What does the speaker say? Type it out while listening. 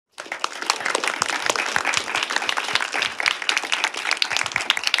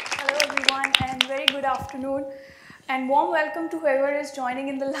afternoon, and warm welcome to whoever is joining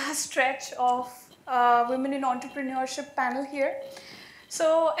in the last stretch of Women in Entrepreneurship panel here.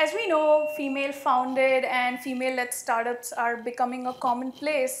 So as we know, female-founded and female-led startups are becoming a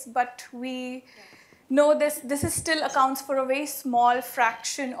commonplace, but we know this is still accounts for a very small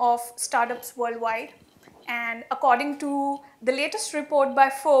fraction of startups worldwide. And according to the latest report by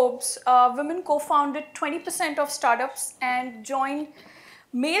Forbes, women co-founded 20% of startups and joined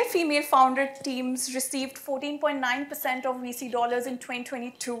male-female founder teams received 14.9% of VC dollars in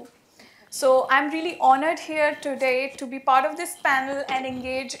 2022. So I'm really honored here today to be part of this panel and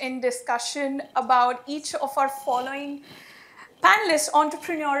engage in discussion about each of our following panelists'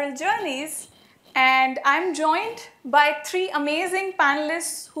 entrepreneurial journeys. And I'm joined by three amazing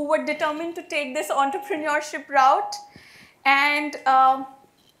panelists who were determined to take this entrepreneurship route. And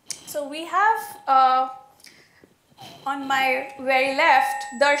so we have on my very left,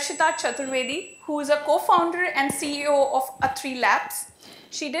 Darshita Chaturvedi, who is a co-founder and CEO of A3 Labs.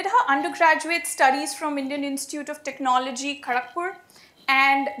 She did her undergraduate studies from Indian Institute of Technology, Kharagpur,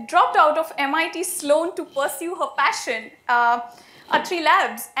 and dropped out of MIT Sloan to pursue her passion, A3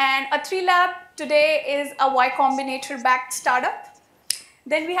 Labs. And A3 Lab today is a Y Combinator-backed startup.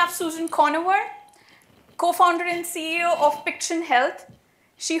 Then we have Susan Conover, co-founder and CEO of Piction Health.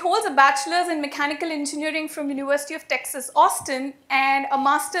 She holds a bachelor's in mechanical engineering from University of Texas, Austin, and a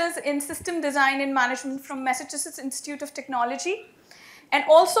master's in system design and management from Massachusetts Institute of Technology, and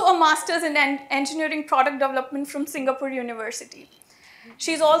also a master's in engineering product development from Singapore University.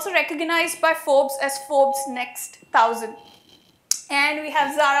 She's also recognized by Forbes as Forbes' Next 1000. And we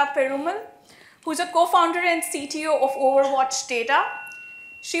have Zara Perumal, who's a co-founder and CTO of Overwatch Data.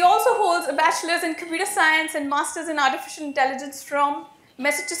 She also holds a bachelor's in computer science and master's in artificial intelligence from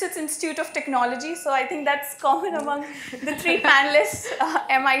Massachusetts Institute of Technology, so I think that's common among the three panelists,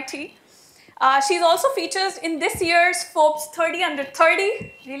 MIT. She's also featured in this year's Forbes 30 Under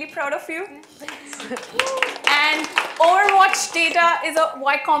 30, really proud of you. And Overwatch Data is a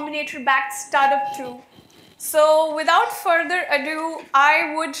Y Combinator-backed startup too. So without further ado,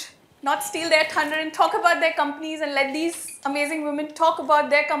 I would not steal their thunder and talk about their companies and let these amazing women talk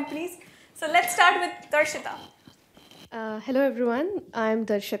about their companies. So let's start with Darshita. Hello, everyone. I'm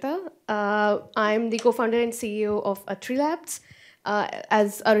Darshita. I'm the co-founder and CEO of A3 Labs.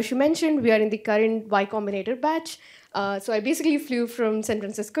 As Arusha mentioned, we are in the current Y Combinator batch. So I basically flew from San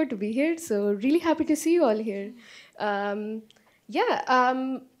Francisco to be here. So really happy to see you all here. A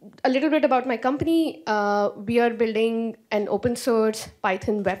little bit about my company. We are building an open source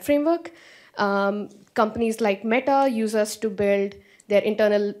Python web framework. Companies like Meta use us to build their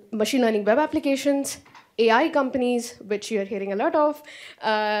internal machine learning web applications. AI companies, which you're hearing a lot of,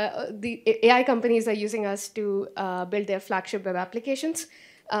 the AI companies are using us to build their flagship web applications.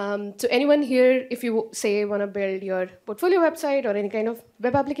 So anyone here, if you say want to build your portfolio website or any kind of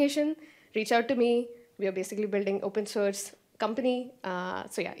web application, reach out to me. We are basically building open source company.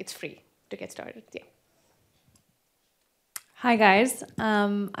 So yeah, it's free to get started. Yeah. Hi guys,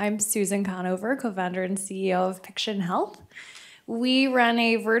 I'm Susan Conover, co-founder and CEO of Piction Health. We run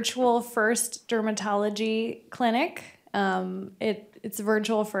a virtual first dermatology clinic. It's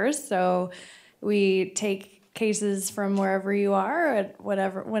virtual first, so we take cases from wherever you are,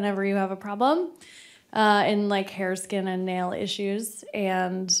 whenever you have a problem, in like hair, skin, and nail issues.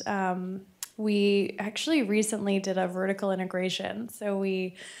 And we actually recently did a vertical integration. So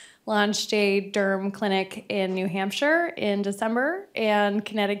we launched a derm clinic in New Hampshire in December and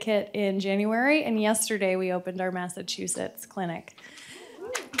Connecticut in January. And yesterday we opened our Massachusetts clinic.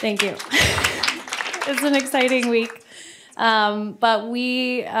 Thank you. It's an exciting week. But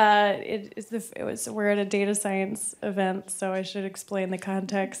we're at a data science event, so I should explain the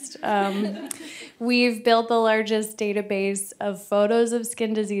context. We've built the largest database of photos of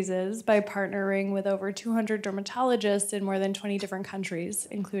skin diseases by partnering with over 200 dermatologists in more than 20 different countries,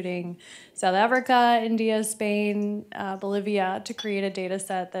 including South Africa, India, Spain, Bolivia, to create a data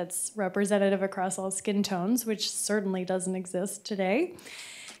set that's representative across all skin tones, which certainly doesn't exist today.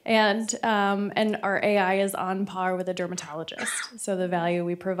 And our AI is on par with a dermatologist. So the value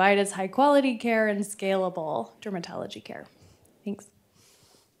we provide is high quality care and scalable dermatology care. Thanks.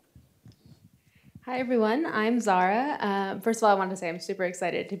 Hi, everyone. I'm Zara. First of all, I want to say I'm super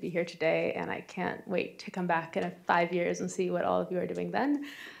excited to be here today, and I can't wait to come back in 5 years and see what all of you are doing then.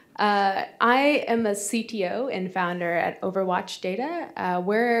 I am a CTO and founder at Overwatch Data.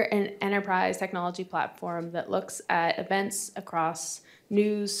 We're an enterprise technology platform that looks at events across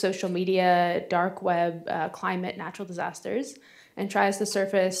news, social media, dark web, climate, natural disasters, and tries to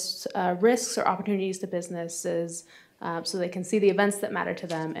surface risks or opportunities to businesses so they can see the events that matter to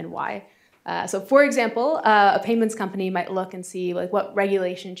them and why. So for example, a payments company might look and see like what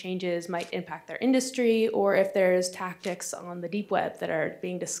regulation changes might impact their industry, or if there's tactics on the deep web that are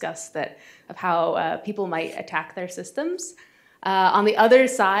being discussed of how people might attack their systems. On the other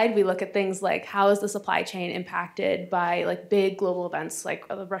side, we look at things like how is the supply chain impacted by like big global events like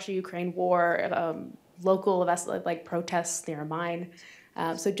the Russia-Ukraine war, local events like protests near a mine.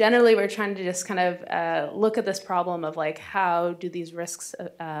 So generally, we're trying to just kind of look at this problem of like how do these risks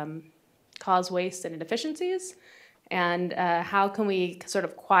cause waste and inefficiencies, and how can we sort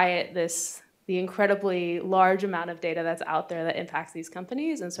of quiet the incredibly large amount of data that's out there that impacts these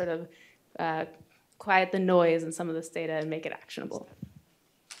companies, and sort of quiet the noise in some of this data and make it actionable.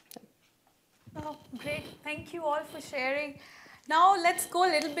 Oh, great. Thank you all for sharing. Now let's go a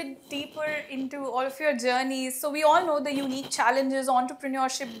little bit deeper into all of your journeys. So we all know the unique challenges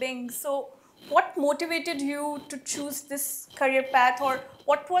entrepreneurship brings. So what motivated you to choose this career path, or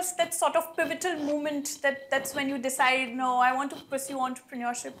what was that sort of pivotal moment that's when you decided, no, I want to pursue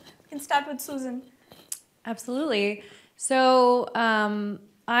entrepreneurship? We can start with Susan. Absolutely. So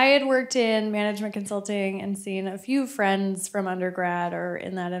I had worked in management consulting and seen a few friends from undergrad or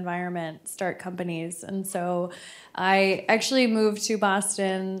in that environment start companies. And so I actually moved to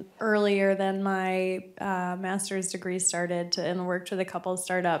Boston earlier than my master's degree started and worked with a couple of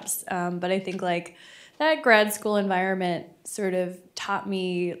startups. But I think like that grad school environment sort of taught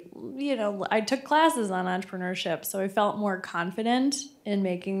me, I took classes on entrepreneurship, so I felt more confident in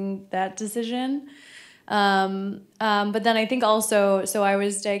making that decision. But then I think also, so I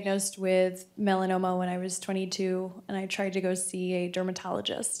was diagnosed with melanoma when I was 22, and I tried to go see a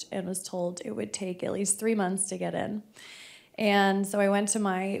dermatologist and was told it would take at least 3 months to get in. And so I went to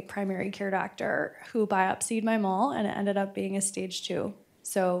my primary care doctor, who biopsied my mole, and it ended up being a stage 2.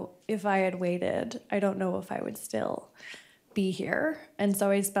 So if I had waited, I don't know if I would still be here. And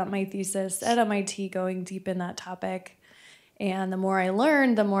so I spent my thesis at MIT going deep in that topic. And the more I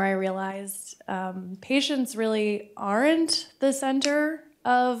learned, the more I realized patients really aren't the center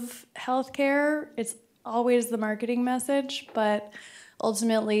of healthcare. It's always the marketing message, but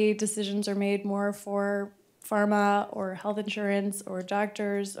ultimately decisions are made more for pharma or health insurance or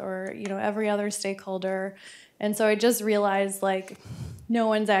doctors or every other stakeholder. And so I just realized like no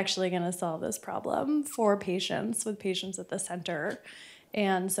one's actually going to solve this problem for patients, with patients at the center.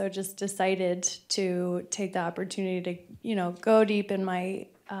 And so just decided to take the opportunity to, go deep in my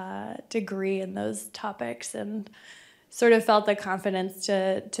degree in those topics, and sort of felt the confidence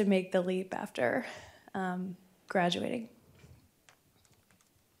to make the leap after graduating.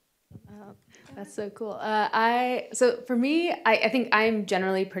 That's so cool. So for me, I think I'm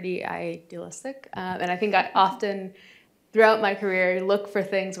generally pretty idealistic, and I think I often, throughout my career, look for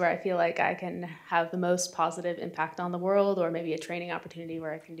things where I feel like I can have the most positive impact on the world, or maybe a training opportunity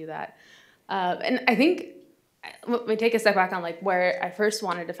where I can do that. And I think when we take a step back on like where I first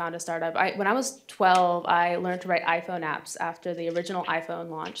wanted to found a startup, when I was 12, I learned to write iPhone apps after the original iPhone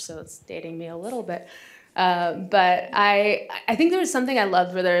launch, so it's dating me a little bit. But I think there was something I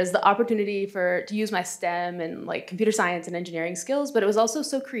loved where there is the opportunity to use my STEM and like computer science and engineering skills, but it was also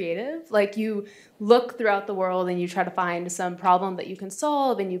so creative. Like you look throughout the world and you try to find some problem that you can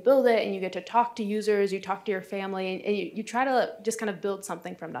solve, and you build it, and you get to talk to users, you talk to your family, and you try to just kind of build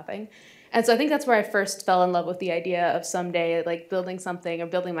something from nothing. And so I think that's where I first fell in love with the idea of someday like building something or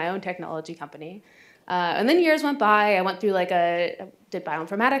building my own technology company. And then years went by. I went through did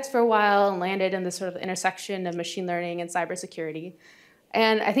bioinformatics for a while and landed in this sort of intersection of machine learning and cybersecurity.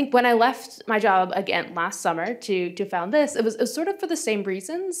 And I think when I left my job again last summer to found this, it was sort of for the same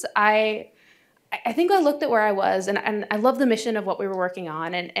reasons. I think I looked at where I was, and I loved the mission of what we were working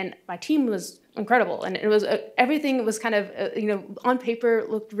on, and my team was incredible, and it was everything was kind of on paper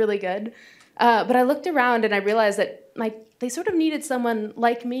looked really good. But I looked around and I realized that they sort of needed someone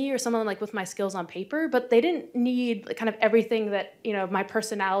like me, or someone like with my skills on paper, but they didn't need kind of everything that, my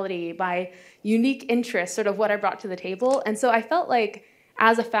personality, my unique interests, sort of what I brought to the table. And so I felt like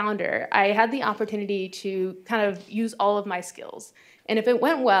as a founder, I had the opportunity to kind of use all of my skills. And if it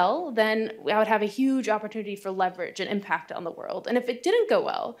went well, then I would have a huge opportunity for leverage and impact on the world. And if it didn't go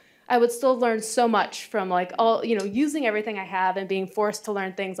well, I would still learn so much from like all, using everything I have and being forced to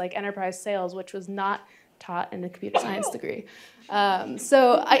learn things like enterprise sales, which was not taught in the computer science degree.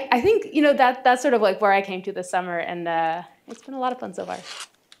 So I think, that's sort of like where I came to this summer, and it's been a lot of fun so far.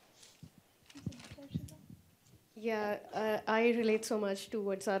 Yeah, I relate so much to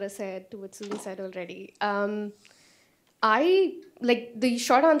what Zara said, to what Susan said already. The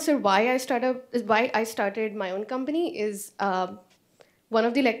short answer why I started my own company is one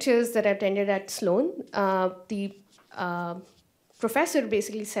of the lectures that I attended at Sloan. The professor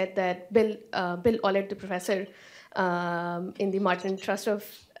basically said that Bill Ollett, the professor in the Martin Trust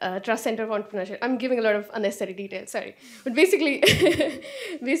Center of Entrepreneurship. I'm giving a lot of unnecessary details, sorry. But basically,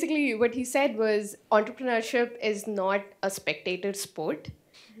 basically what he said was entrepreneurship is not a spectator sport.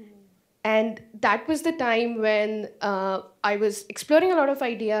 And that was the time when I was exploring a lot of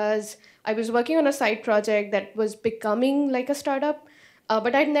ideas. I was working on a side project that was becoming like a startup,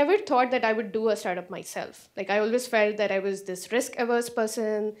 but I'd never thought that I would do a startup myself. Like I always felt that I was this risk-averse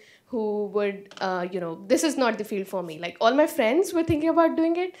person who would, this is not the field for me. Like all my friends were thinking about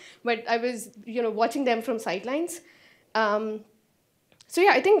doing it, but I was, watching them from sidelines. So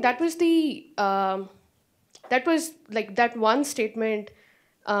yeah, I think that was that one statement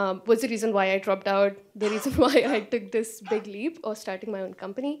was the reason why I dropped out, the reason why I took this big leap of starting my own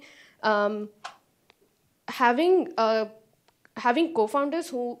company. Having co-founders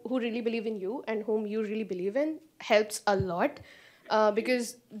who really believe in you and whom you really believe in helps a lot,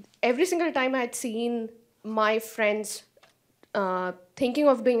 because every single time I had seen my friends thinking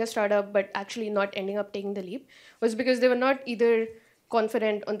of doing a startup but actually not ending up taking the leap was because they were not either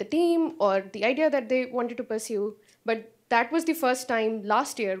confident on the team or the idea that they wanted to pursue. But that was the first time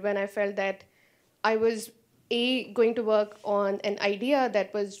last year when I felt that I was going to work on an idea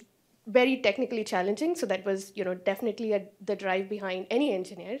that was very technically challenging. So that was definitely the drive behind any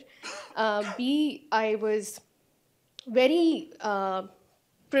engineer. B, I was very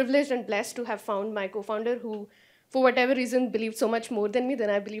privileged and blessed to have found my co-founder who, for whatever reason, believed so much more than me than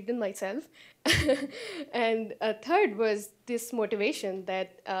I believed in myself. And third was this motivation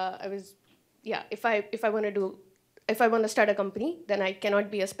that I was, if I want to start a company, then I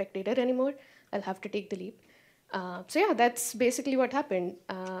cannot be a spectator anymore. I'll have to take the leap. So yeah, that's basically what happened.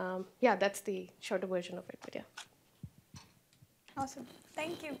 That's the shorter version of it, but yeah. Awesome.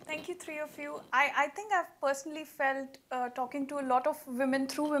 Thank you. Thank you, three of you. I think I've personally felt, talking to a lot of women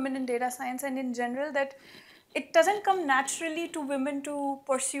through Women in Data Science and in general, that it doesn't come naturally to women to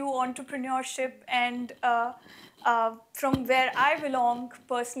pursue entrepreneurship. And from where I belong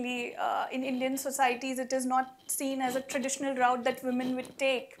personally, in Indian societies, it is not seen as a traditional route that women would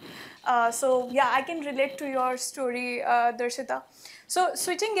take. So yeah, I can relate to your story, Darshita. So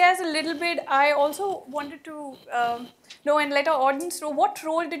switching gears a little bit, I also wanted to know and let our audience know, what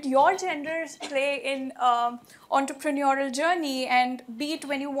role did your genders play in entrepreneurial journey, and be it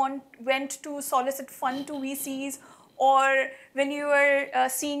when you went to solicit fund to VCs, or when you were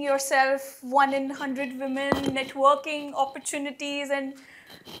seeing yourself 1 in 100 women, networking opportunities and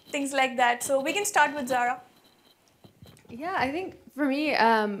things like that. So we can start with Zara. Yeah, I think for me,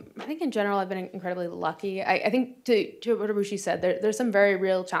 I think in general, I've been incredibly lucky. I think to what Arushi said, there's some very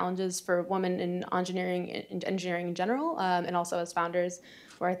real challenges for women in engineering in general, and also as founders,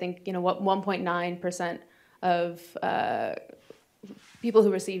 where I think 1.9% of people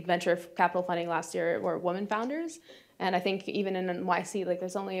who received venture capital funding last year were women founders. And I think even in NYC, like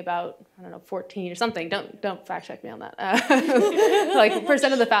there's only about 14 or something. Don't fact check me on that. Like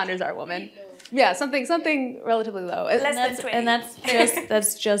percent of the founders are women. Yeah, something relatively low. Less than 20. And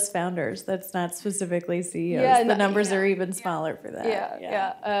that's just founders. That's not specifically CEOs. Yeah, the numbers are even smaller for that.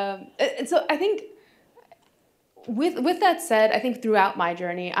 Yeah. And so I think with that said, I think throughout my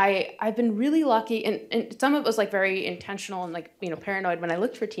journey, I've been really lucky, and some of it was like very intentional and like paranoid when I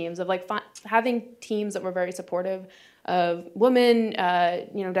looked for teams of like having teams that were very supportive of women,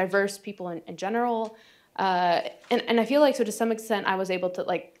 diverse people in general, and I feel like so to some extent I was able to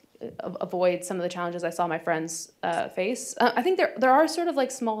like avoid some of the challenges I saw my friends face. I think there are sort of like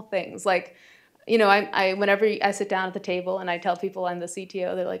small things like. I whenever I sit down at the table and I tell people I'm the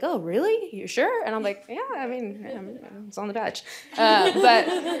CTO, they're like, "Oh, really? You sure?" And I'm like, "Yeah, I mean, it's on the badge." But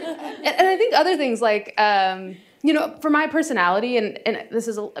I think other things like, for my personality, and this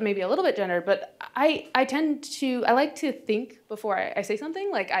is maybe a little bit gendered, but I like to think before I say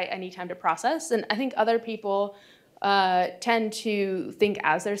something. Like I need time to process, and I think other people tend to think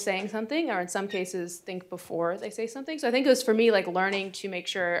as they're saying something, or in some cases think before they say something. So I think it was for me like learning to make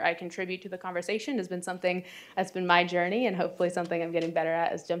sure I contribute to the conversation has been something that's been my journey, and hopefully something I'm getting better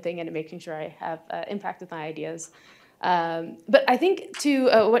at is jumping in and making sure I have impact with my ideas. But I think to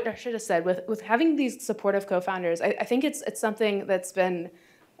what Darshita said, with having these supportive co-founders, I think it's something that's been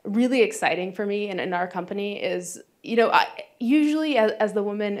really exciting for me and in our company is, usually as the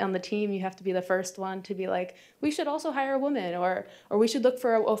woman on the team, you have to be the first one to be like, we should also hire a woman, or we should look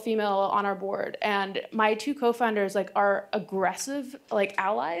for a female on our board. And my two co-founders like are aggressive like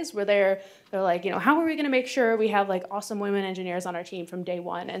allies, where they're like, how are we going to make sure we have like awesome women engineers on our team from day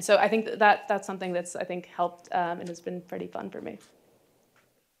one? And so I think that's something that's I think helped and has been pretty fun for me.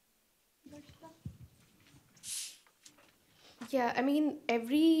 Yeah, I mean,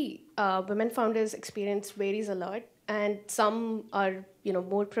 every women founders experience varies a lot, and some are,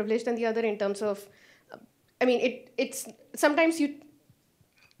 more privileged than the other in terms of, I mean, it's sometimes you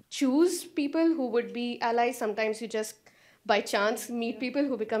choose people who would be allies. Sometimes you just by chance meet people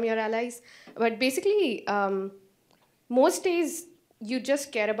who become your allies. But basically, most days you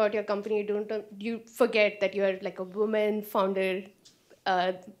just care about your company. You forget that you're like a woman founder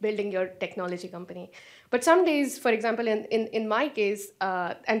building your technology company. But some days, for example, in my case,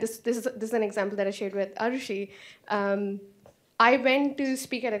 and this is an example that I shared with Arushi. I went to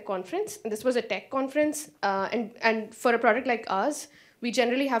speak at a conference, and this was a tech conference. And for a product like ours, we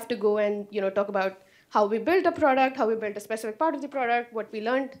generally have to go and talk about how we built a product, how we built a specific part of the product, what we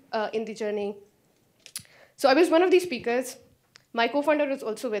learned in the journey. So I was one of these speakers. My co-founder was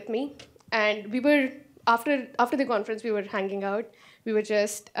also with me, and we were after the conference we were hanging out. We were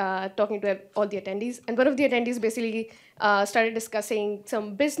just talking to all the attendees, and one of the attendees basically started discussing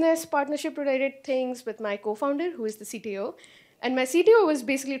some business partnership related things with my co-founder, who is the CTO. And my CTO was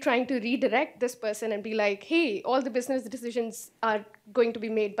basically trying to redirect this person and be like, hey, all the business decisions are going to be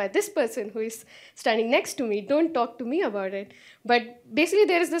made by this person who is standing next to me. Don't talk to me about it. But basically,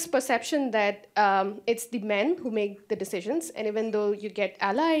 there is this perception that it's the men who make the decisions. And even though you get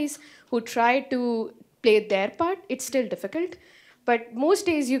allies who try to play their part, it's still difficult. But most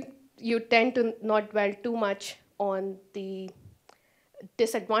days, you tend to not dwell too much on the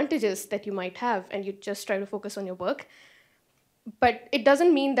disadvantages that you might have, and you just try to focus on your work. But it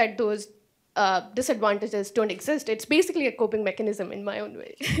doesn't mean that those disadvantages don't exist. It's basically a coping mechanism in my own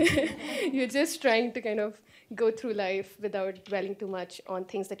way. You're just trying to kind of go through life without dwelling too much on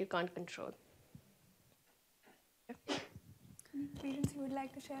things that you can't control. Experience you would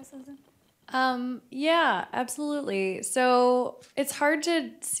like to share, Susan? Yeah, absolutely. So it's hard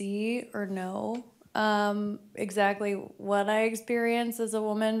to see or know exactly what I experience as a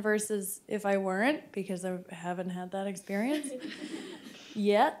woman versus if I weren't, because I haven't had that experience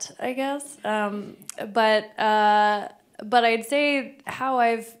yet, I guess. But I'd say how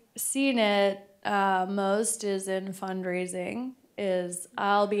I've seen it most is in fundraising. Is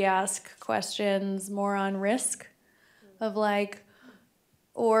I'll be asked questions more on risk of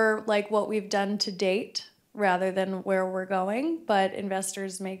or what we've done to date rather than where we're going, but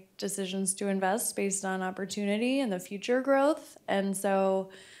investors make decisions to invest based on opportunity and the future growth. And so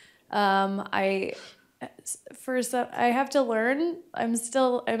I have to learn. I'm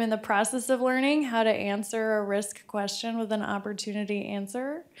in the process of learning how to answer a risk question with an opportunity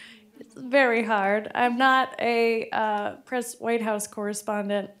answer. It's very hard. I'm not a White House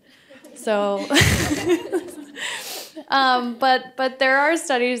correspondent, so but there are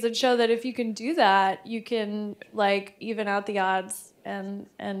studies that show that if you can do that, you can even out the odds and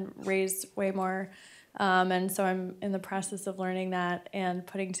raise way more. And so I'm in the process of learning that and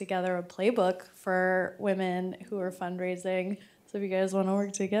putting together a playbook for women who are fundraising. So if you guys want to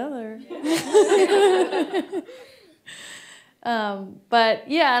work together. But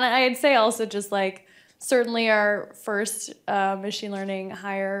yeah, and I'd say also just certainly our first machine learning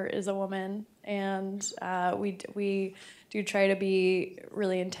hire is a woman. And we do try to be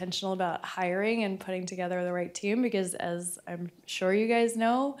really intentional about hiring and putting together the right team because, as I'm sure you guys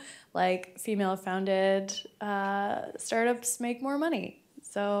know, female-founded startups make more money.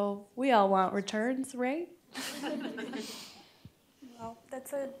 So we all want returns, right? Wow,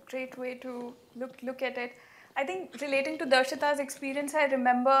 that's a great way to look at it. I think relating to Darshita's experience, I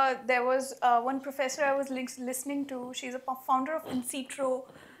remember there was one professor I was listening to. She's a founder of InSitro.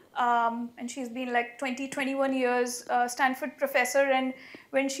 And she's been 21 years Stanford professor, and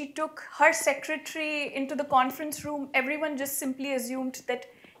when she took her secretary into the conference room, everyone just simply assumed that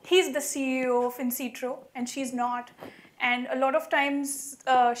he's the CEO of InSitro, and she's not. And a lot of times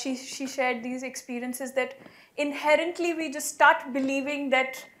she shared these experiences that inherently we just start believing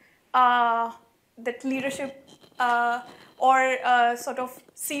that that leadership or sort of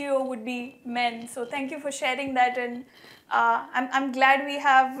CEO would be men. So thank you for sharing that, and I'm glad we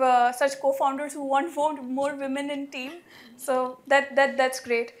have such co-founders who want more women in team. So that's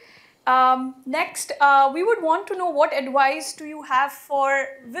great. Next, we would want to know what advice do you have for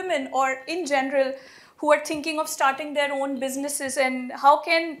women or in general who are thinking of starting their own businesses, and how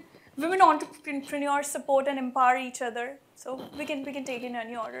can women entrepreneurs support and empower each other? So we can take in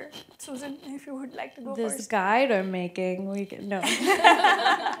any order. Susan, if you would like to go first. This guide I'm making,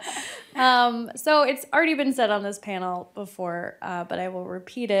 so it's already been said on this panel before, but I will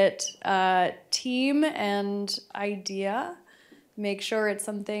repeat it. Team and idea. Make sure it's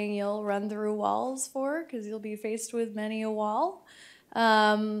something you'll run through walls for, because you'll be faced with many a wall.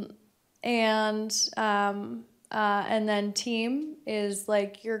 And And then team is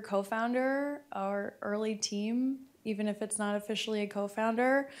like your co-founder or early team, even if it's not officially a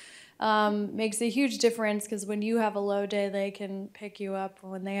co-founder, makes a huge difference because when you have a low day, they can pick you up.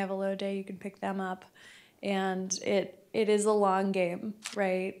 When they have a low day, you can pick them up. And it is a long game,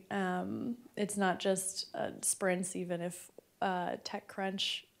 right? It's not just sprints, even if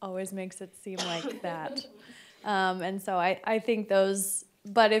TechCrunch always makes it seem like that. And so I think those,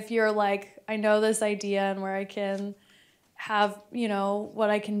 but if you're like, I know this idea and where I can have, you know, what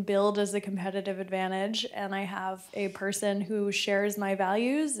I can build as a competitive advantage, and I have a person who shares my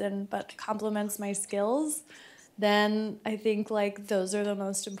values but complements my skills, then I think like those are the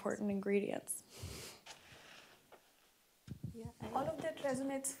most important ingredients. All of that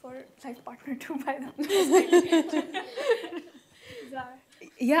resonates for life partner too, by the way.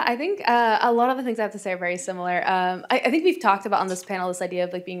 Yeah, I think a lot of the things I have to say are very similar. I think we've talked about on this panel this idea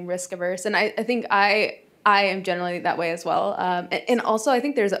of like being risk averse, and I think I am generally that way as well. And also I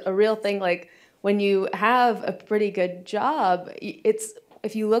think there's a real thing like when you have a pretty good job, it's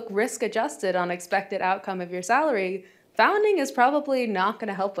if you look risk adjusted on expected outcome of your salary, founding is probably not going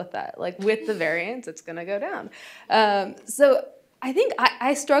to help with that. Like with the variance, it's going to go down. So I think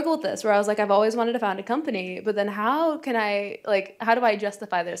I struggle with this where I was like, I've always wanted to found a company, but then how do I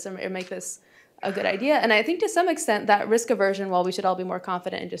justify this or make this a good idea? And I think to some extent that risk aversion, while we should all be more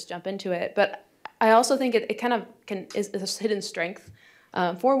confident and just jump into it, but I also think it kind of is a hidden strength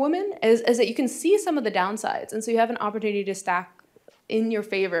for women is that you can see some of the downsides. And so you have an opportunity to stack in your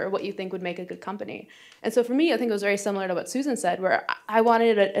favor what you think would make a good company. And so for me, I think it was very similar to what Susan said, where I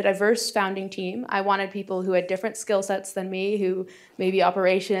wanted a diverse founding team. I wanted people who had different skill sets than me, who maybe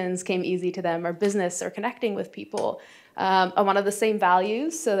operations came easy to them, or business, or connecting with people. I wanted the same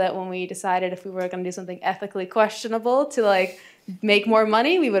values so that when we decided if we were going to do something ethically questionable to like make more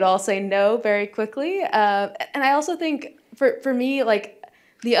money, we would all say no very quickly. And I also think for me, like,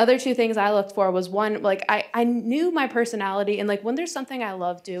 the other two things I looked for was one, like I knew my personality, and like when there's something I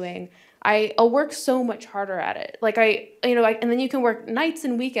love doing, I'll work so much harder at it. Like and then you can work nights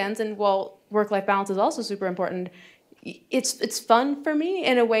and weekends, and while work-life balance is also super important, it's fun for me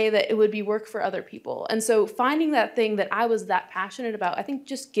in a way that it would be work for other people. And so finding that thing that I was that passionate about, I think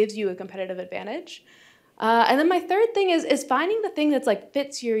just gives you a competitive advantage. And then my third thing is finding the thing that's like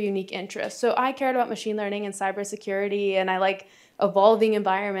fits your unique interests. So I cared about machine learning and cybersecurity, and I like evolving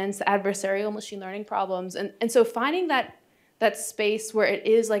environments, adversarial machine learning problems. And so finding that space where it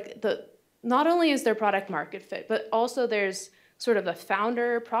is like not only is there product market fit, but also there's sort of a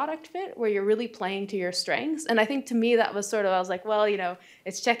founder product fit where you're really playing to your strengths. And I think to me that was sort of, I was like, well, you know,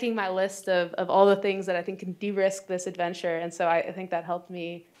 it's checking my list of all the things that I think can de-risk this adventure. And so I think that helped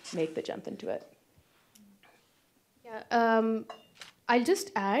me make the jump into it. Yeah, I'll just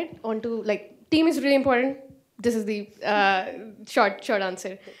add on to, like, team is really important. This is the short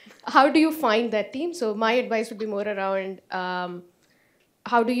answer. How do you find that team? So my advice would be more around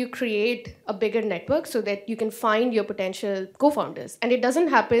how do you create a bigger network so that you can find your potential co-founders? And it doesn't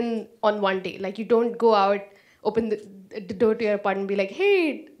happen on one day. Like you don't go out, open the door to your apartment and be like,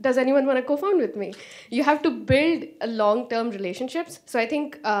 hey, does anyone want to co-found with me? You have to build a long-term relationships. So I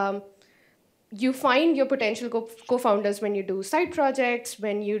think you find your potential co-founders when you do side projects,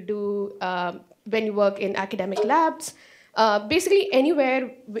 when you do when you work in academic labs, basically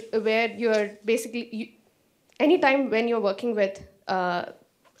anywhere where you're anytime when you're working with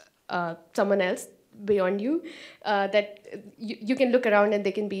someone else beyond you, that you can look around and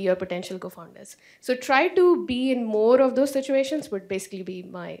they can be your potential co-founders. So try to be in more of those situations would basically be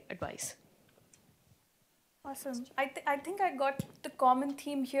my advice. Awesome. I think I got the common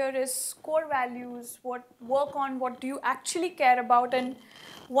theme here is core values, what do you actually care about, and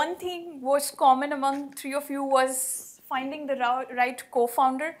one thing was common among three of you was finding the right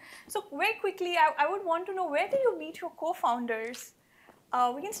co-founder. So very quickly, I would want to know, where do you meet your co-founders?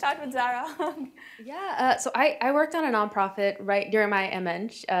 We can start with Zara. Yeah, so I worked on a nonprofit right during my MN,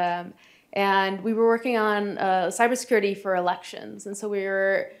 and we were working on cybersecurity for elections, and so we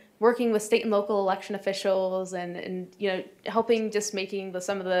were working with state and local election officials and you know, helping just making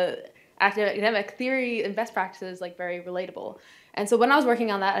some of the academic theory and best practices like very relatable. And so when I was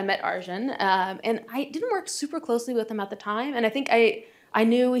working on that, I met Arjun, and I didn't work super closely with him at the time. And I think I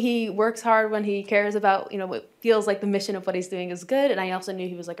knew he works hard when he cares about, you know, what feels like the mission of what he's doing is good. And I also knew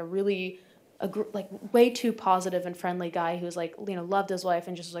he was like a really like way too positive and friendly guy who was like, loved his wife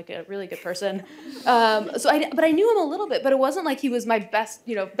and just was like a really good person. But I knew him a little bit, but it wasn't like he was my best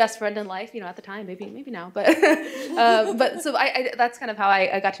friend in life, at the time, maybe now, but, so that's kind of how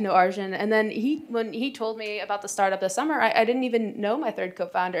I got to know Arjun. And then when he told me about the startup this summer, I didn't even know my third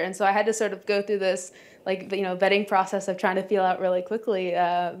co-founder. And so I had to sort of go through this, vetting process of trying to feel out really quickly,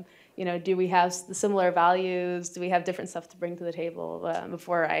 do we have similar values? Do we have different stuff to bring to the table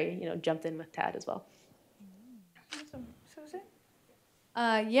before I, jumped in with Tad as well? Awesome. Susan?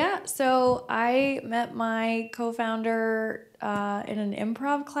 Yeah, so I met my co-founder in an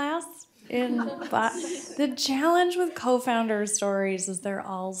improv class. The challenge with co-founder stories is they're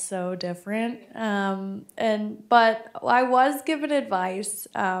all so different. But I was given advice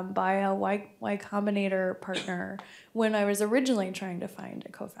by a Y Combinator partner when I was originally trying to find a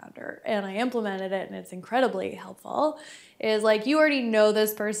co-founder, and I implemented it, and it's incredibly helpful. Is like, you already know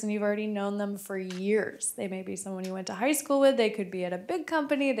this person, you've already known them for years. They may be someone you went to high school with, they could be at a big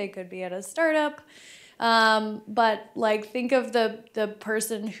company, they could be at a startup. But like, think of the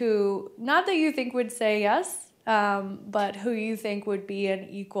person who, not that you think would say yes, but who you think would be an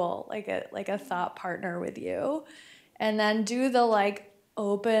equal, like a thought partner with you. And then do the like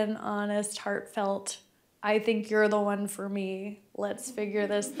open, honest, heartfelt, I think you're the one for me. Let's figure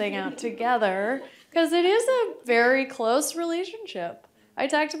this thing out together. Because it is a very close relationship. I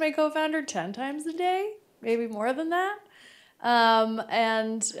talk to my co-founder 10 times a day, maybe more than that.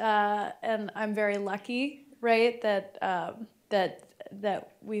 And I'm very lucky, right, that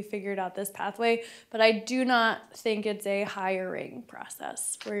we figured out this pathway. But I do not think it's a hiring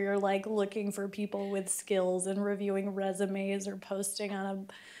process where you're like looking for people with skills and reviewing resumes or posting on a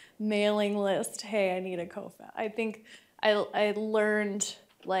mailing list, hey, I need a co-founder. I think I learned,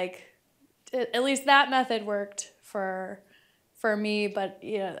 like, at least that method worked for me, but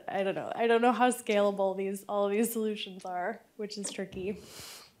I don't know. I don't know how scalable all of these solutions are, which is tricky.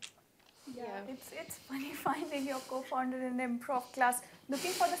 Yeah, it's funny finding your co-founder in an improv class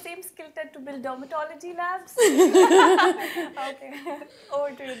looking for the same skill set to build dermatology labs. Okay, over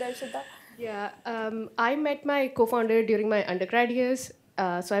to you, Darshita. Yeah, I met my co-founder during my undergrad years.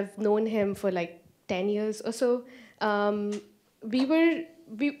 So I've known him for like 10 years or so. We were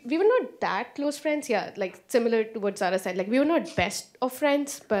not that close friends, yeah, like similar to what Zara said. Like, we were not best of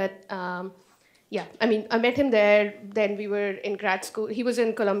friends, but yeah, I mean, I met him there. Then we were in grad school. He was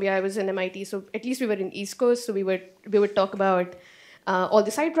in Columbia, I was in MIT, so at least we were in East Coast. So we would talk about all the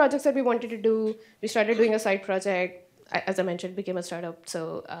side projects that we wanted to do. We started doing a side project. As I mentioned, became a startup.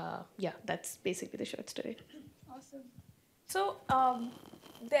 So yeah, that's basically the short story. Awesome. So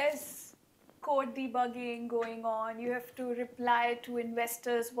there's code debugging going on. You have to reply to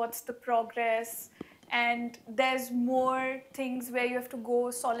investors, what's the progress? And there's more things where you have to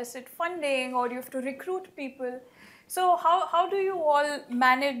go solicit funding or you have to recruit people. So how do you all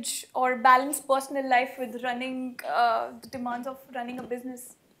manage or balance personal life with running the demands of running a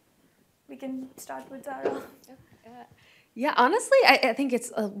business? We can start with Zara. Yeah, honestly, I think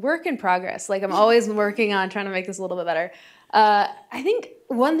it's a work in progress. Like, I'm always working on trying to make this a little bit better. I think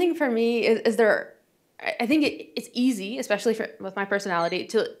one thing for me is I think it's easy, especially with my personality,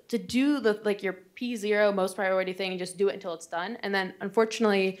 to do your P0 most priority thing and just do it until it's done. And then,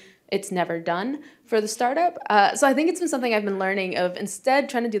 unfortunately, it's never done for the startup. So I think it's been something I've been learning of, instead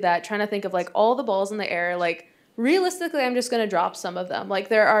trying to do that, trying to think of like all the balls in the air, like, realistically, I'm just going to drop some of them. Like,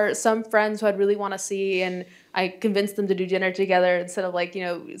 there are some friends who I'd really want to see, and I convinced them to do dinner together instead of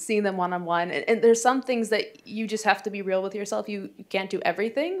seeing them one-on-one. And there's some things that you just have to be real with yourself. You can't do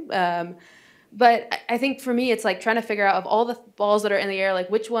everything. But I think for me, it's like trying to figure out, of all the balls that are in the air, like,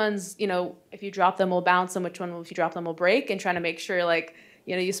 which ones, if you drop them will bounce, and which one, if you drop them, will break, and trying to make sure, like,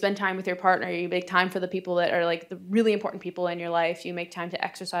 you spend time with your partner, you make time for the people that are like the really important people in your life, you make time to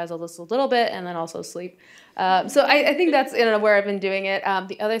exercise a little bit, and then also sleep. So I think that's where I've been doing it.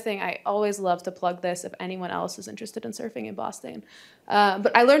 The other thing, I always love to plug this if anyone else is interested in surfing in Boston.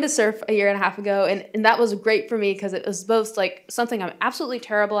 But I learned to surf a year and a half ago, and that was great for me because it was both like something I'm absolutely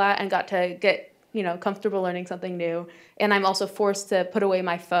terrible at and got to get comfortable learning something new. And I'm also forced to put away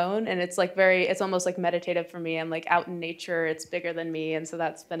my phone, and it's like it's almost like meditative for me. I'm like out in nature, it's bigger than me. And so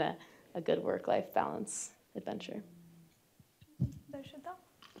that's been a good work-life balance adventure. Darshita?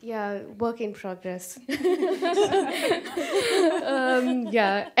 Yeah, work in progress.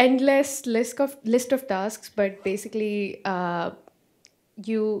 Yeah, endless list of tasks, but basically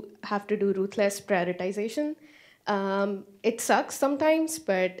you have to do ruthless prioritization. It sucks sometimes,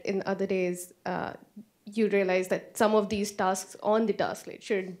 but in other days, you realize that some of these tasks on the task list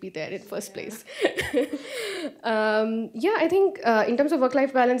shouldn't be there in first place. Yeah, I think in terms of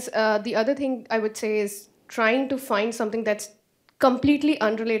work-life balance, the other thing I would say is trying to find something that's completely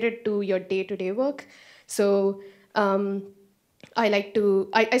unrelated to your day-to-day work. So I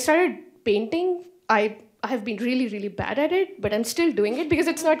started painting. I have been really, really bad at it, but I'm still doing it because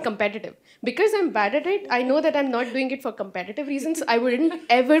it's not competitive. Because I'm bad at it, I know that I'm not doing it for competitive reasons. I wouldn't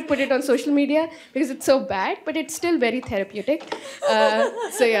ever put it on social media because it's so bad, but it's still very therapeutic.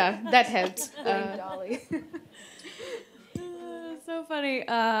 So yeah, that helps. Dolly. So funny.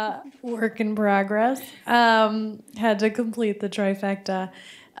 Work in progress. Had to complete the trifecta.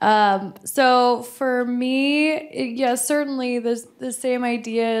 So for me, yes, certainly the same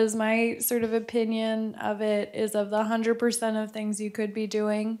idea is my sort of opinion of it is of the 100% of things you could be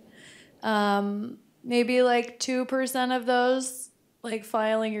doing. Maybe like 2% of those, like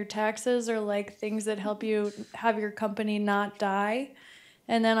filing your taxes, are like things that help you have your company not die.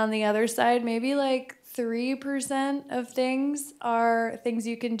 And then on the other side, maybe like 3% of things are things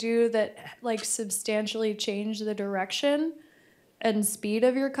you can do that like substantially change the direction and speed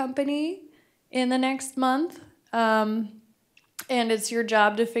of your company in the next month. And it's your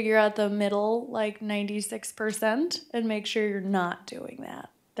job to figure out the middle, like 96%, and make sure you're not doing that.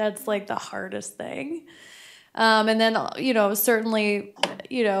 That's like the hardest thing. And then, certainly,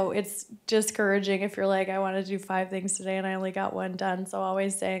 it's discouraging if you're like, I want to do 5 things today and I only got 1 done. So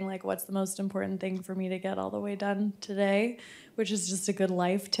always saying like, what's the most important thing for me to get all the way done today, which is just a good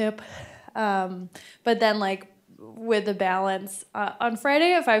life tip. But then like with the balance, on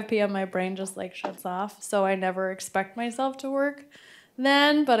Friday at 5 p.m., my brain just like shuts off. So I never expect myself to work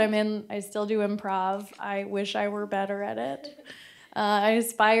then, but I still do improv. I wish I were better at it. I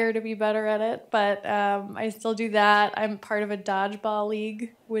aspire to be better at it, but I still do that. I'm part of a dodgeball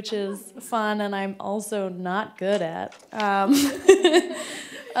league, which is fun, and I'm also not good at.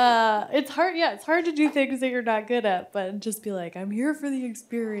 It's hard, yeah, it's hard to do things that you're not good at, but just be like, I'm here for the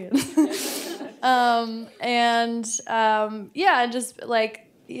experience. Just like,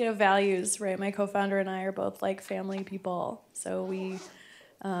 values, right? My co-founder and I are both like family people, so we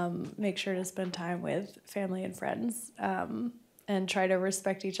make sure to spend time with family and friends. And try to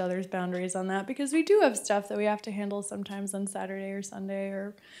respect each other's boundaries on that, because we do have stuff that we have to handle sometimes on Saturday or Sunday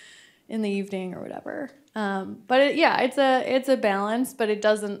or in the evening or whatever. But it's a balance, but it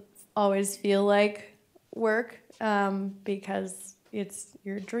doesn't always feel like work because it's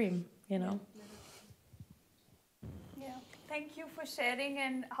your dream, Yeah, thank you for sharing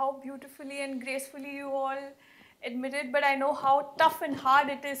and how beautifully and gracefully you all admitted, but I know how tough and hard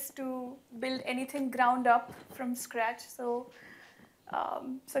it is to build anything ground up from scratch. So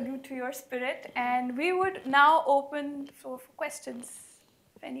salute to your spirit. And we would now open for questions,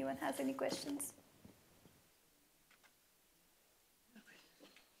 if anyone has any questions.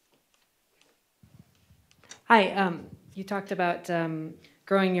 Hi, you talked about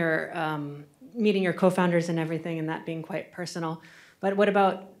growing your, meeting your co-founders and everything, and that being quite personal. But what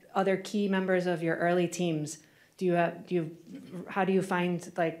about other key members of your early teams? How do you find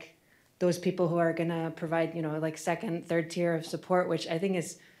like those people who are going to provide, like second, third tier of support, which I think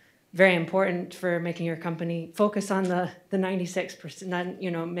is very important for making your company focus on the 96%, not,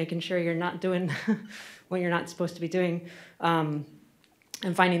 making sure you're not doing what you're not supposed to be doing, and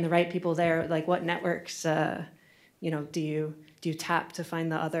finding the right people there. Like what networks, do you tap to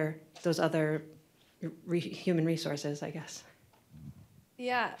find those other human resources, I guess?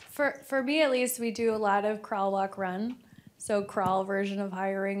 Yeah, for me at least, we do a lot of crawl, walk, run. So crawl version of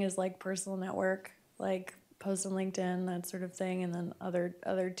hiring is like personal network, like post on LinkedIn, that sort of thing, and then other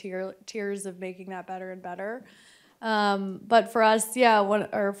tiers of making that better and better. But for us,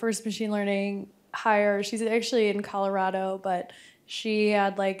 our first machine learning hire, she's actually in Colorado, but she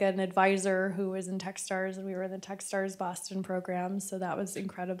had like an advisor who was in Techstars, and we were in the Techstars Boston program, so that was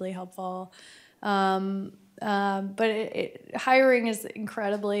incredibly helpful. But hiring is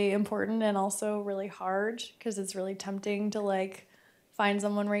incredibly important and also really hard because it's really tempting to like find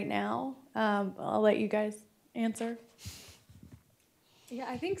someone right now. I'll let you guys answer. Yeah,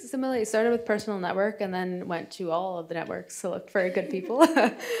 I think similarly, it started with personal network and then went to all of the networks to look for good people.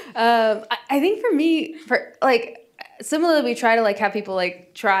 I think for me, similarly, we try to like have people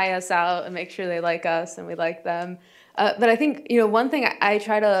like try us out and make sure they like us and we like them. But I think, one thing I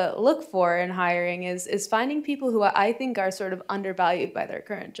try to look for in hiring is finding people who I think are sort of undervalued by their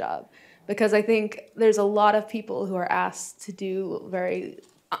current job. Because I think there's a lot of people who are asked to do very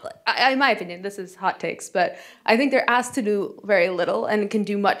in my opinion, this is hot takes, but I think they're asked to do very little and can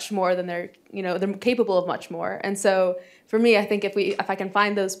do much more than they're capable of much more. And so for me, I think if I can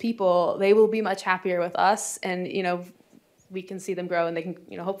find those people, they will be much happier with us, and we can see them grow, and they can,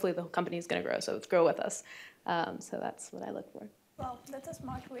 hopefully the company is going to grow, so it's grow with us. So that's what I look for. Well, that's a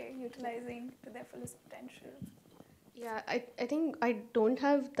smart way, utilizing to their fullest potential. Yeah, I think I don't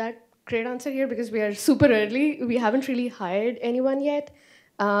have that great answer here because we are super early. We haven't really hired anyone yet.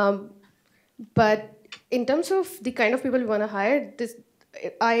 But in terms of the kind of people we want to hire,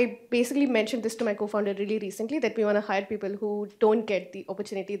 I basically mentioned this to my co-founder really recently, that we want to hire people who don't get the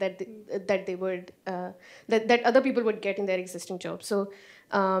opportunity that they would that other people would get in their existing jobs. So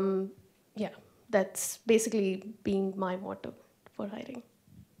yeah, that's basically being my motto for hiring.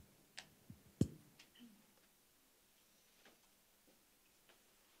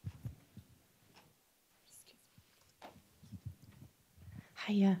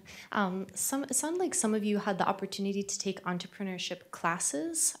 Hiya. It sounded like some of you had the opportunity to take entrepreneurship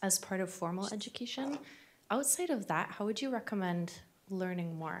classes as part of formal education. Outside of that, how would you recommend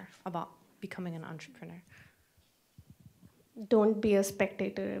learning more about becoming an entrepreneur? Don't be a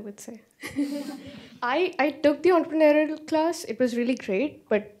spectator, I would say. I took the entrepreneurial class. It was really great,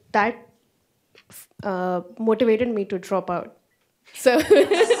 but that motivated me to drop out. So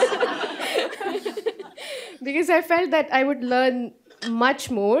because I felt that I would learn much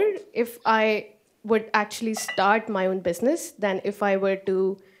more if I would actually start my own business than if I were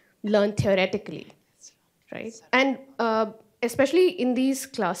to learn theoretically, right? And especially in these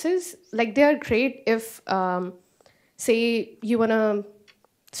classes, like they are great if, say, you want to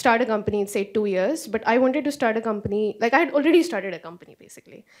start a company in, say, 2 years, but I wanted to start a company, like I had already started a company,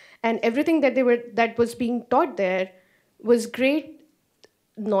 basically. And everything that was being taught there was great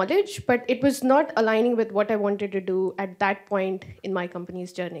knowledge, but it was not aligning with what I wanted to do at that point in my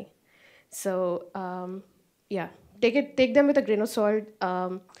company's journey. So yeah, take them with a grain of salt.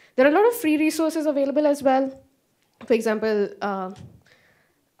 There are a lot of free resources available as well. For example, I'm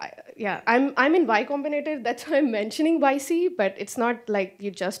in Y Combinator. That's why I'm mentioning YC, but it's not like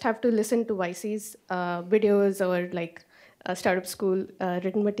you just have to listen to YC's videos or like startup school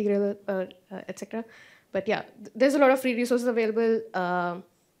written material, etc. But yeah, there's a lot of free resources available,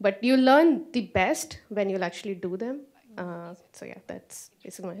 but you learn the best when you'll actually do them. So yeah, that's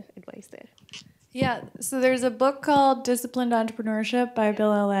basically my advice there. Yeah, so there's a book called Disciplined Entrepreneurship by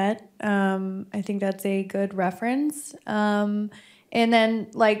Bill Ellett. I think that's a good reference. And then,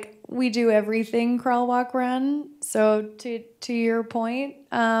 like, we do everything crawl, walk, run. So to your point,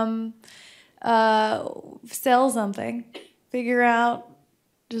 sell something. Figure out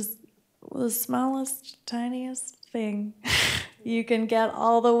just the smallest, tiniest thing. You can get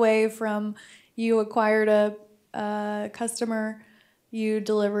all the way from you acquired a customer, you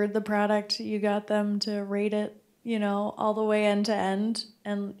delivered the product, you got them to rate it, all the way end to end.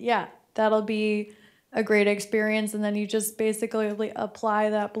 And yeah, that'll be a great experience. And then you just basically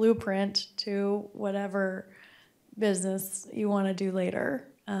apply that blueprint to whatever business you want to do later.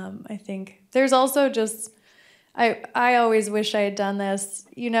 I think there's also just, I always wish I had done this.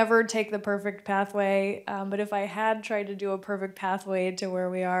 You never take the perfect pathway, but if I had tried to do a perfect pathway to where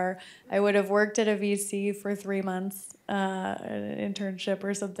we are, I would have worked at a VC for 3 months, an internship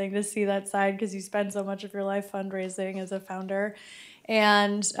or something, to see that side, because you spend so much of your life fundraising as a founder.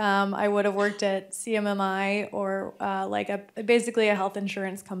 And I would have worked at CMMI or basically a health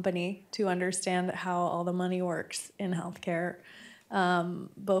insurance company to understand how all the money works in healthcare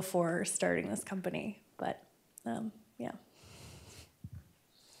before starting this company. But yeah.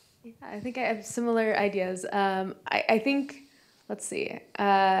 Yeah, I think I have similar ideas. I think, let's see,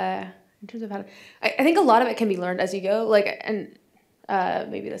 in terms of how to, I think a lot of it can be learned as you go, and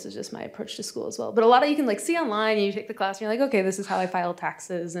maybe this is just my approach to school as well, but a lot of you can see online, and you take the class and you're like, okay, this is how I file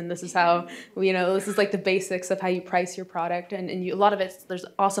taxes, and this is how, this is the basics of how you price your product, and a lot of it, there's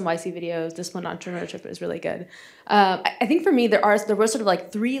awesome YC videos. Disciplined Entrepreneurship is really good. I think for me, there were sort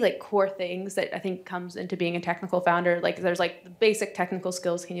of 3 core things that I think comes into being a technical founder. There's the basic technical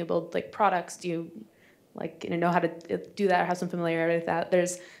skills. Can you build products? Do you know how to do that or have some familiarity with that?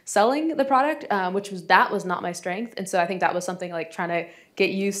 There's selling the product, which was not my strength. And so I think that was something trying to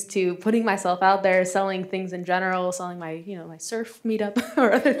get used to putting myself out there, selling things in general, selling my, my surf meetup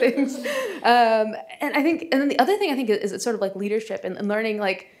or other things. And then the other thing I think is it's sort of leadership and learning,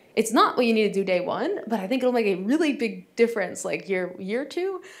 it's not what you need to do day one, but I think it'll make a really big difference year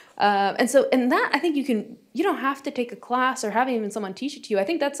 2. And so in that, I think you don't have to take a class or have even someone teach it to you. I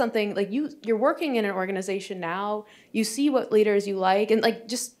think that's something you're working in an organization now, you see what leaders you like, and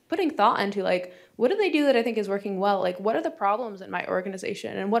just putting thought into what do they do that I think is working well? Like, what are the problems in my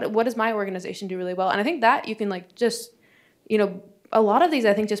organization, and what does my organization do really well? And I think that you can like just, a lot of these,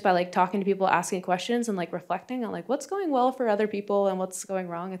 I think, just by like talking to people, asking questions, and like reflecting on like what's going well for other people and what's going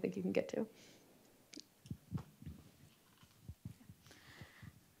wrong, I think you can get to.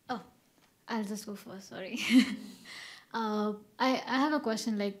 Oh, I'll just go first, sorry. I have a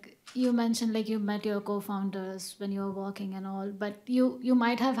question. Like you mentioned, like you met your co-founders when you were working and all, but you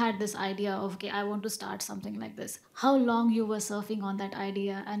might have had this idea of, okay, I want to start something like this. How long you were surfing on that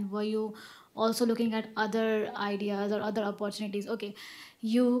idea, and were you also looking at other ideas or other opportunities? Okay,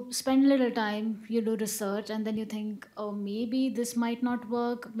 you spend a little time, you do research, and then you think, oh, maybe this might not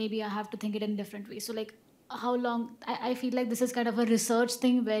work. Maybe I have to think it in a different way. So like, how long? I feel like this is kind of a research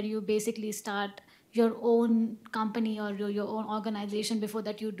thing where you basically start your own company or your own organization before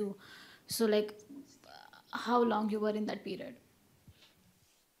that you do. So like, how long you were in that period?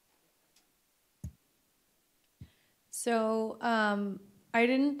 So I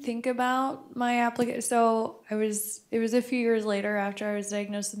didn't think about my application. So it was a few years later after I was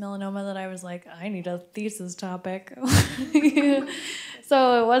diagnosed with melanoma that I was like, I need a thesis topic.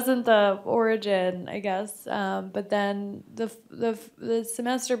 So it wasn't the origin, I guess. But then the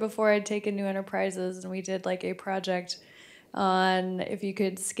semester before, I'd taken New Enterprises, and we did like a project on if you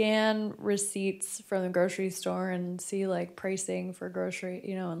could scan receipts from the grocery store and see like pricing for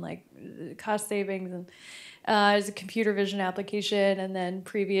grocery, and like cost savings, and it's a computer vision application. And then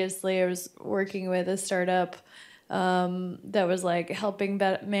previously I was working with a startup that was like helping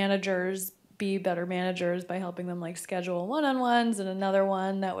managers be better managers by helping them like schedule one-on-ones, and another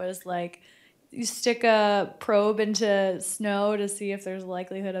one that was like you stick a probe into snow to see if there's a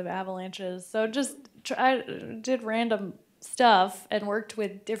likelihood of avalanches. So just did random stuff and worked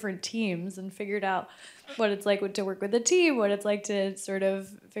with different teams and figured out what it's like to work with a team, what it's like to sort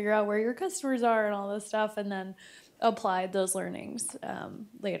of figure out where your customers are and all this stuff, and then applied those learnings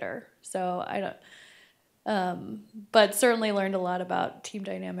later. So I don't, but certainly learned a lot about team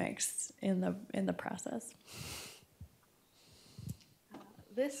dynamics in the process.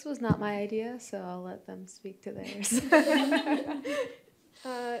 This was not my idea, so I'll let them speak to theirs.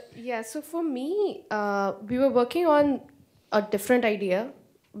 Yeah, so for me, we were working on a different idea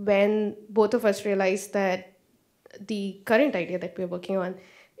when both of us realized that the current idea that we're working on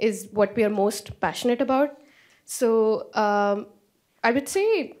is what we are most passionate about. So I would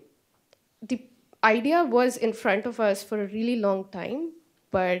say the idea was in front of us for a really long time,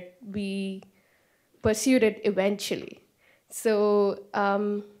 but we pursued it eventually. So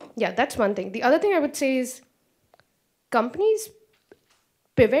yeah, that's one thing. The other thing I would say is companies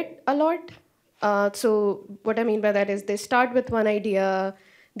pivot a lot. So what I mean by that is they start with one idea,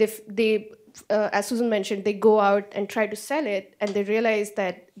 they as Susan mentioned, they go out and try to sell it, and they realize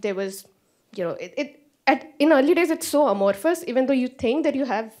that there was, in early days it's so amorphous. Even though you think that you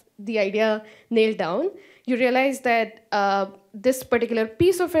have the idea nailed down, you realize that this particular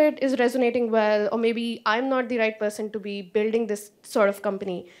piece of it is resonating well, or maybe I'm not the right person to be building this sort of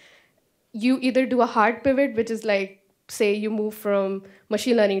company. You either do a hard pivot, which is like, say you move from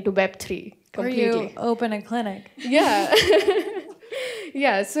machine learning to Web3 completely. Or you open a clinic. Yeah.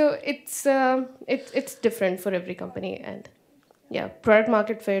 Yeah, so it's different for every company, and yeah, product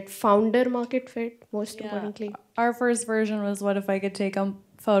market fit, founder market fit, most importantly. Our first version was, what if I could take a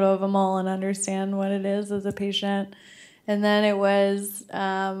photo of a mole and understand what it is as a patient? And then it was,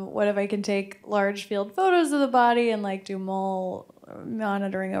 what if I can take large field photos of the body and like do mole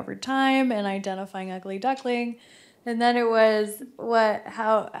monitoring over time and identifying ugly duckling? And then it was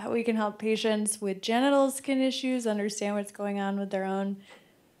how we can help patients with genital skin issues understand what's going on with their own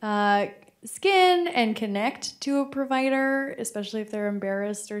skin and connect to a provider, especially if they're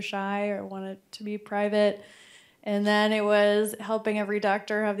embarrassed or shy or want it to be private. And then it was helping every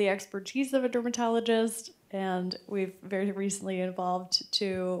doctor have the expertise of a dermatologist. And we've very recently evolved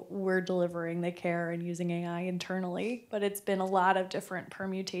to we're delivering the care and using AI internally. But it's been a lot of different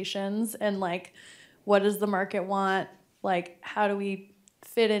permutations and like, what does the market want? Like, how do we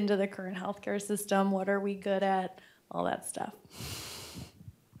fit into the current healthcare system? What are we good at? All that stuff.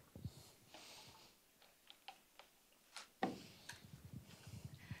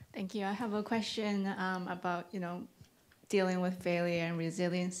 Thank you. I have a question about, dealing with failure and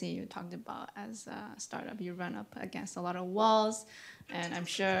resiliency. You talked about as a startup, you run up against a lot of walls, and I'm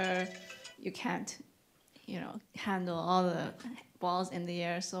sure you can't, handle all the balls in the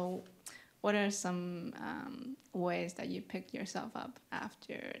air. So what are some ways that you pick yourself up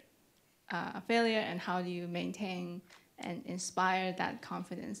after a failure, and how do you maintain and inspire that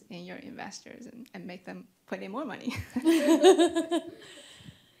confidence in your investors and make them put in more money?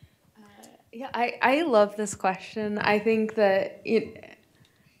 Yeah, I love this question. I think that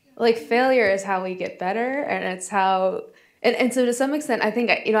failure is how we get better, and it's how, and so to some extent, I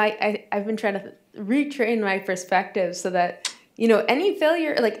think, I've been trying to retrain my perspective so that, any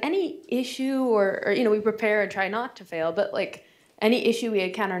failure, like any issue or we prepare and try not to fail, but like any issue we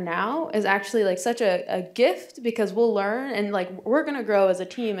encounter now is actually like such a gift, because we'll learn and like we're going to grow as a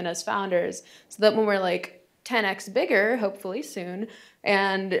team and as founders, so that when we're like 10x bigger, hopefully soon,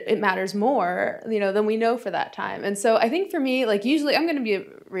 and it matters more, than we know for that time. And so I think for me, like usually I'm going to be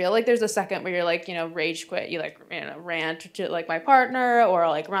real, like there's a second where you're like, rage quit, you like, rant to like my partner, or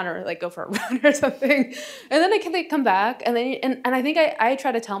like run, or like go for a run or something. And then I can like come back, and then, and I think I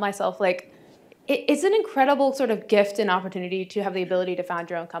try to tell myself like, it's an incredible sort of gift and opportunity to have the ability to found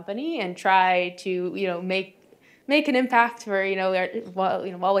your own company and try to, make an impact for,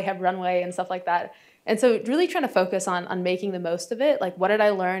 while we have runway and stuff like that. And so really trying to focus on making the most of it. Like, what did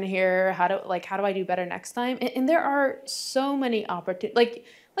I learn here? How do I do better next time? And there are so many opportunities,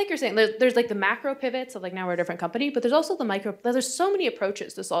 like you're saying, there's like the macro pivots of like, now we're a different company, but there's also the micro, there's so many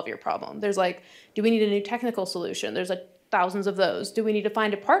approaches to solve your problem. There's like, do we need a new technical solution? There's like thousands of those. Do we need to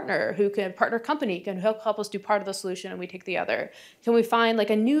find a partner partner company can help us do part of the solution and we take the other? Can we find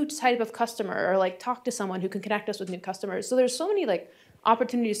like a new type of customer, or like talk to someone who can connect us with new customers? So there's so many like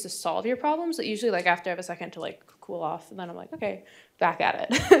opportunities to solve your problems that usually like after I have a second to like cool off, and then I'm like, okay, back at it.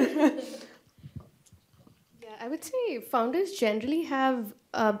 Yeah, I would say founders generally have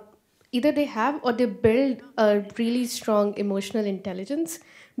either they have or they build a really strong emotional intelligence,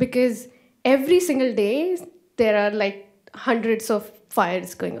 because every single day there are like hundreds of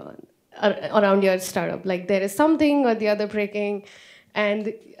fires going on around your startup. Like there is something or the other breaking, and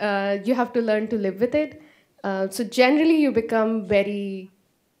you have to learn to live with it. So generally you become very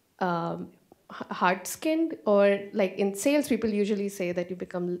hard-skinned, or like in sales, people usually say that you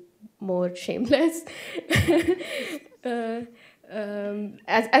become more shameless.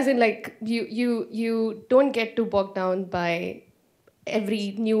 As in like you don't get too bogged down by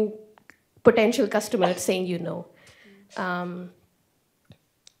every new potential customer saying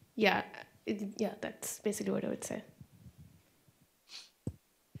yeah, that's basically what I would say.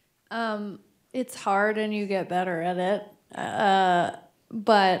 It's hard and you get better at it.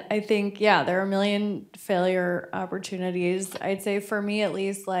 But I think, there are a million failure opportunities. I'd say for me at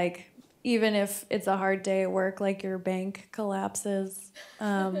least, like, even if it's a hard day at work, like your bank collapses,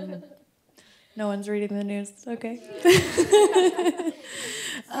 no one's reading the news, okay.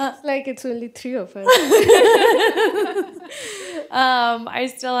 Like it's only 3 of us. I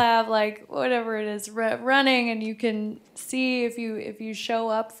still have like whatever it is running, and you can see if you show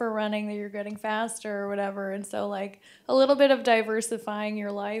up for running that you're getting faster or whatever. And so like a little bit of diversifying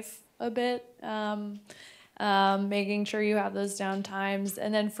your life a bit, making sure you have those down times.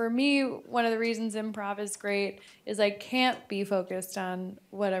 And then for me, one of the reasons improv is great is I can't be focused on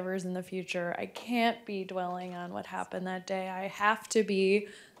whatever's in the future. I can't be dwelling on what happened that day. I have to be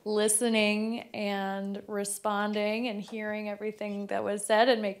listening and responding and hearing everything that was said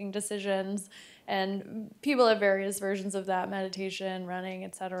and making decisions. And people have various versions of that: meditation, running,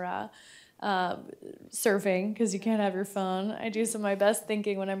 etc. Surfing, because you can't have your phone. I do some of my best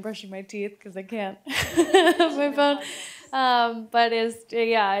thinking when I'm brushing my teeth because I can't have my phone. But is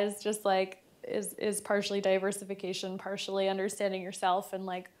just like is partially diversification, partially understanding yourself. And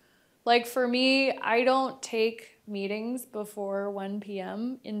like for me, I don't take meetings before 1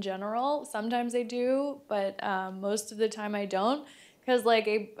 p.m. in general. Sometimes I do, but most of the time I don't, because like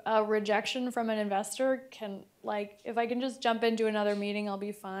a rejection from an investor can, like, if I can just jump into another meeting, I'll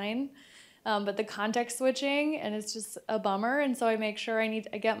be fine. But the context switching, and it's just a bummer. And so I make sure I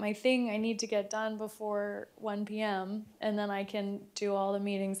get my thing I need to get done before 1 p.m. and then I can do all the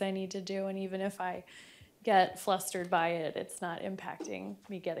meetings I need to do. And even if I get flustered by it, it's not impacting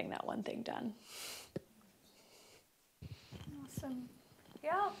me getting that one thing done. Awesome.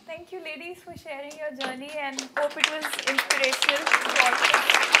 Yeah, thank you ladies for sharing your journey, and hope it was inspirational to all of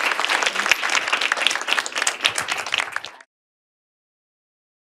us.